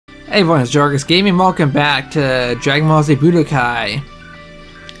Hey everyone, it's Jargus Gaming. Welcome back to Dragon Ball Z Budokai,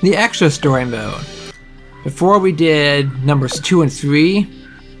 the extra story mode. Before we did numbers 2 and 3,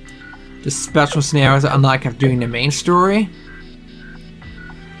 the special scenarios unlock after doing the main story.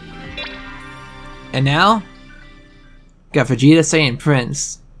 And now, got Vegeta Saiyan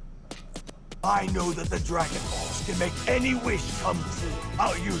Prince. I know that the Dragon Balls can make any wish come true.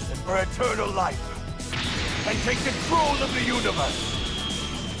 I'll use them for eternal life and take control of the universe.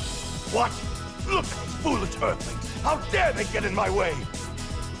 What? Look at these foolish Earthlings! How dare they get in my way!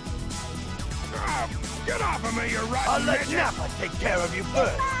 Get off of me, you rotten I'll let Nappa take care of you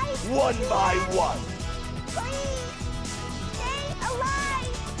first, one by one. Please, stay alive!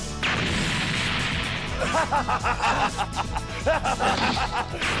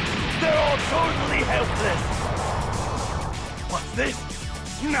 They're all totally helpless! What's this?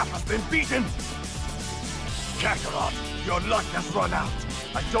 Nappa's been beaten! Kakarot, your luck has run out.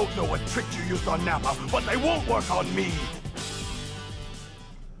 I don't know what trick you used on Nappa, but they won't work on me!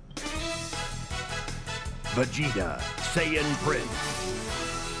 Vegeta Saiyan Prince.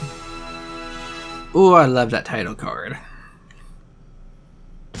 Ooh, I love that title card.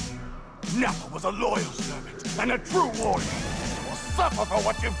 Nappa was a loyal servant and a true warrior. You will suffer for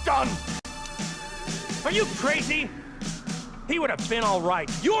what you've done! Are you crazy? He would have been all right.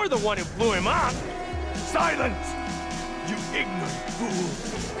 You're the one who blew him up! Silence! You ignorant fool!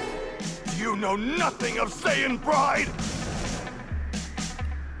 Do you know nothing of Saiyan pride?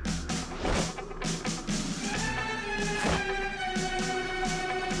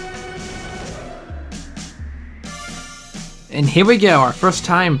 And here we go, our first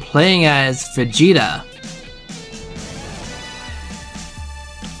time playing as Vegeta.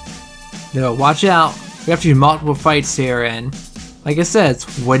 No, watch out. We have to do multiple fights here, and like I said,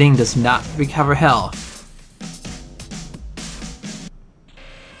 winning does not recover health.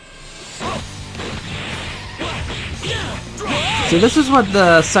 So this is what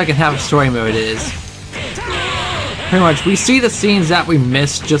the second half of story mode is. Pretty much, we see the scenes that we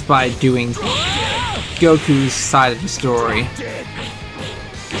missed just by doing Goku's side of the story.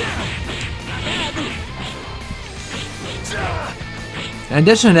 In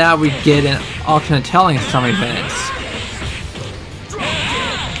addition to that, we get an alternate telling of some events.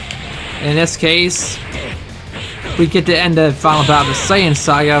 In this case, we get to end the final battle of the Saiyan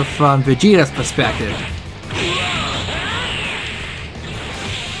saga from Vegeta's perspective.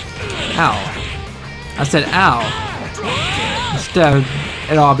 Ow. I said ow. Instead of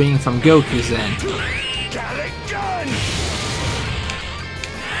it all being from Goku's end.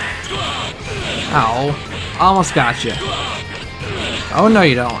 Ow. Almost got you. Oh no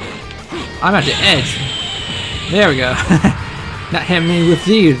you don't. I'm at the edge. There we go. Not hit me with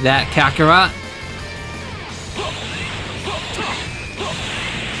you, that Kakarot.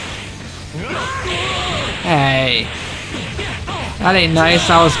 Hey. That ain't nice,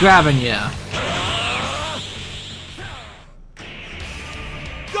 I was grabbing you.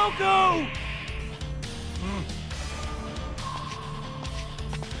 Goku!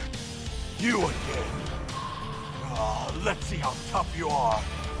 You again. Oh, let's see how tough you are.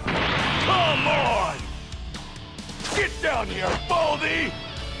 Come on! Get down here, Baldy!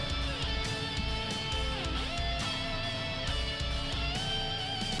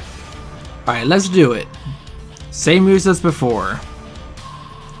 Alright, let's do it. Same moves as before.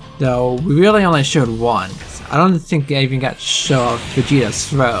 Though, we really only showed one. I don't think I even got to show off Vegeta's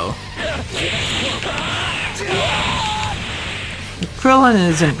throw. Krillin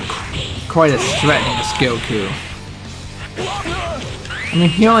isn't quite as threatening as Goku. I mean,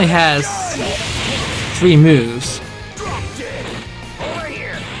 he only has 3 moves.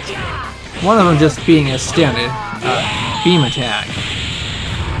 One of them just being a standard beam attack.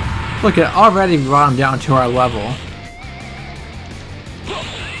 Look at already brought him down to our level.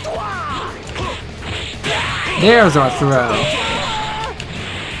 There's our throw.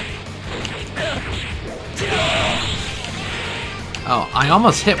 Oh, I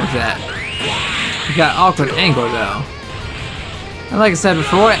almost hit with that. We got an awkward angle though. And like I said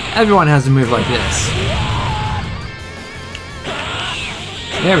before, everyone has a move like this.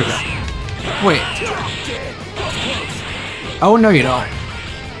 There we go. Wait. Oh no you don't.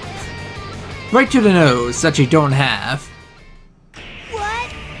 Right to the nose that you don't have.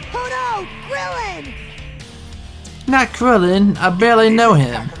 What? Oh no, Krillin! Not Krillin, I barely know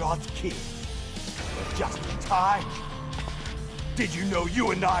him. Kakarot's kid. But just in time. Did you know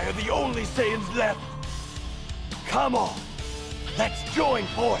you and I are the only Saiyans left? Come on, let's join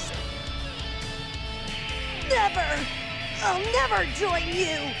forces. Never! I'll never join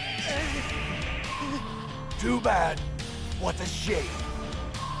you! Too bad. What a shame.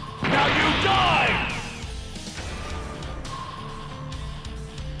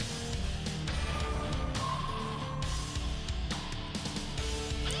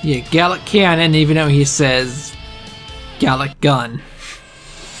 Yeah, Gallic Cannon, even though he says Gallic Gun.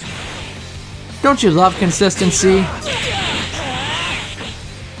 Don't you love consistency?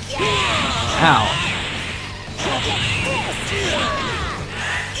 Ow.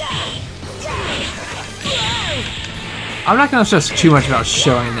 I'm not gonna stress too much about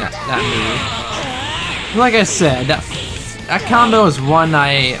showing that move. Like I said, that combo is one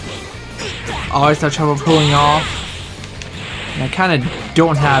I always have trouble pulling off. And I kinda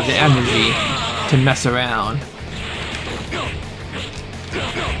don't have the energy to mess around.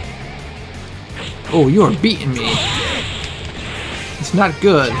 Oh, you are beating me. It's not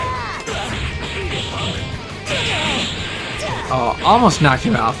good. Oh, almost knocked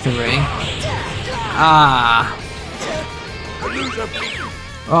him out the ring. Ah.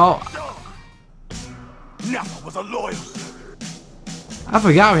 Oh. Nappa was a loyal servant. I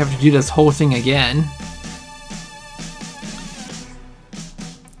forgot we have to do this whole thing again.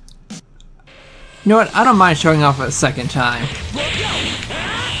 You know what? I don't mind showing off a second time.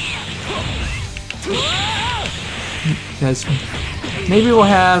 Because maybe we'll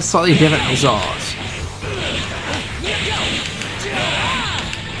have slightly different results.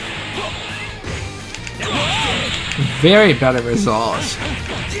 Very better results.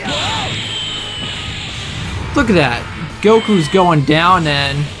 Look at that. Goku's going down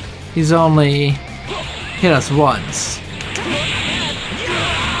and he's only hit us once.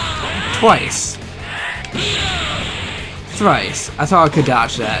 Twice. Thrice. I thought I could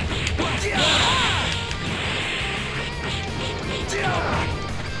dodge that.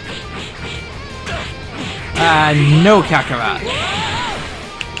 No Kakarot.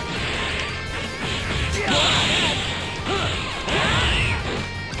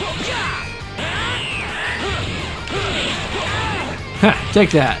 Take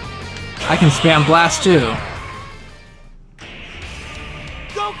that. I can spam blast too.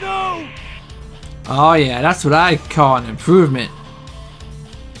 Goku! Oh yeah, that's what I call an improvement.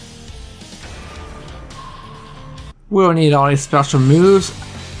 We don't need all these special moves.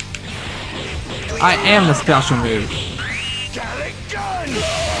 I am the special move.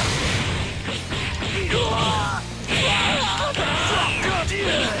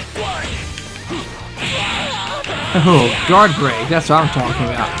 Oh, guard break, that's what I'm talking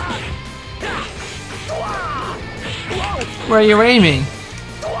about. Where are you aiming?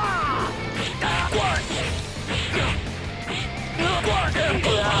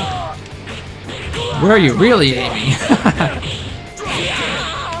 Where are you really aiming?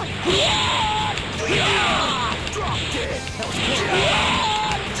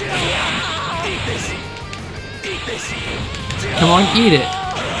 Come on, eat it.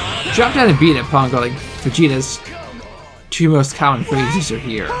 Drop down and beat it, Pongo. Like Vegeta's two most common phrases are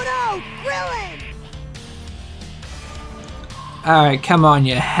here. Alright, come on,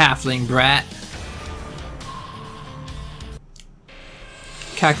 you halfling brat.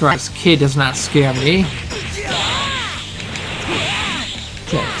 Kakarot's kid does not scare me.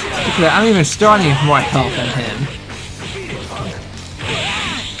 Okay, look at that. I'm even starting with more health than him.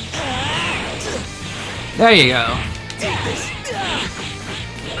 There you go.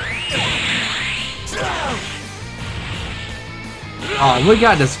 Oh, we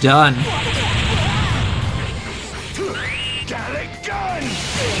got this done.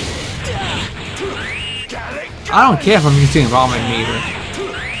 I don't care if I'm using Ramen meter.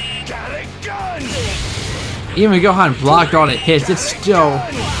 Even if Gohan blocked all the hits, it's still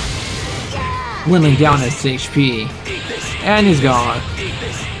whittling down his HP. And he's gone.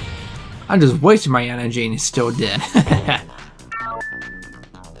 I'm just wasting my energy and he's still dead.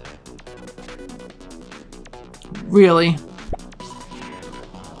 Really?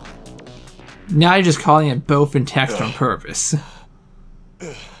 Now you're just calling it both in text on purpose.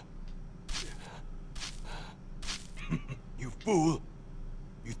 You fool!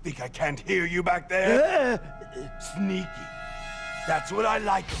 You think I can't hear you back there? Sneaky. That's what I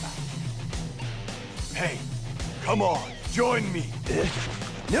like about you. Hey, come on, join me.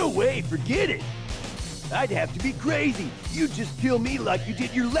 No way, forget it. I'd have to be crazy. You'd just kill me like you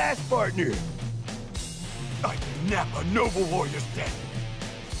did your last partner. I Nappa noble warrior's dead.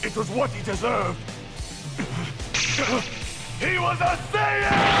 It was what he deserved. He was a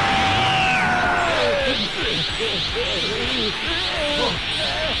Saiyan!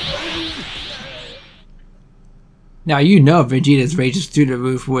 Now you know Vegeta's rage is through the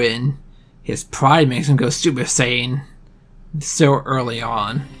roof when his pride makes him go Super Saiyan so early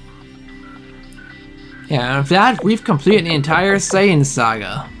on. Yeah, with that, we've completed the entire Saiyan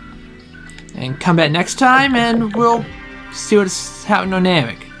saga. And come back next time and we'll see what's happening on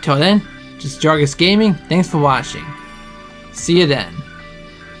Namek. Till then, just Jargus Gaming, thanks for watching. See you then.